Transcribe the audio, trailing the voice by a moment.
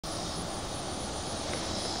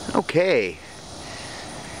Okay,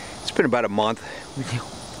 it's been about a month. We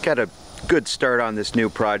got a good start on this new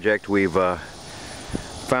project. We've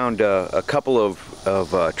found a couple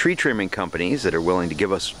of tree trimming companies that are willing to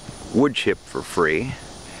give us wood chip for free.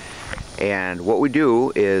 And what we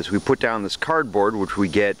do is we put down this cardboard, which we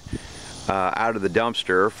get out of the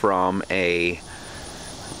dumpster from a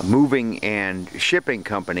moving and shipping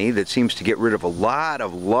company that seems to get rid of a lot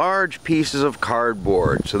of large pieces of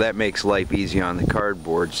cardboard, so that makes life easy on the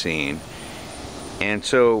cardboard scene. And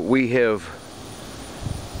so we have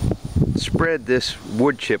spread this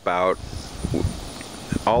wood chip out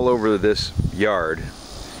all over this yard,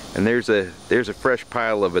 and there's a fresh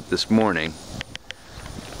pile of it this morning.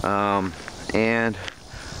 And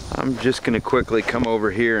I'm just going to quickly come over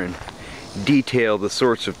here and detail the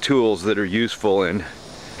sorts of tools that are useful in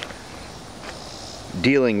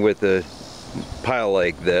dealing with a pile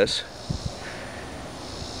like this.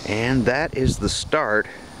 And that is the start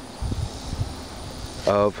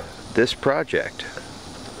of this project.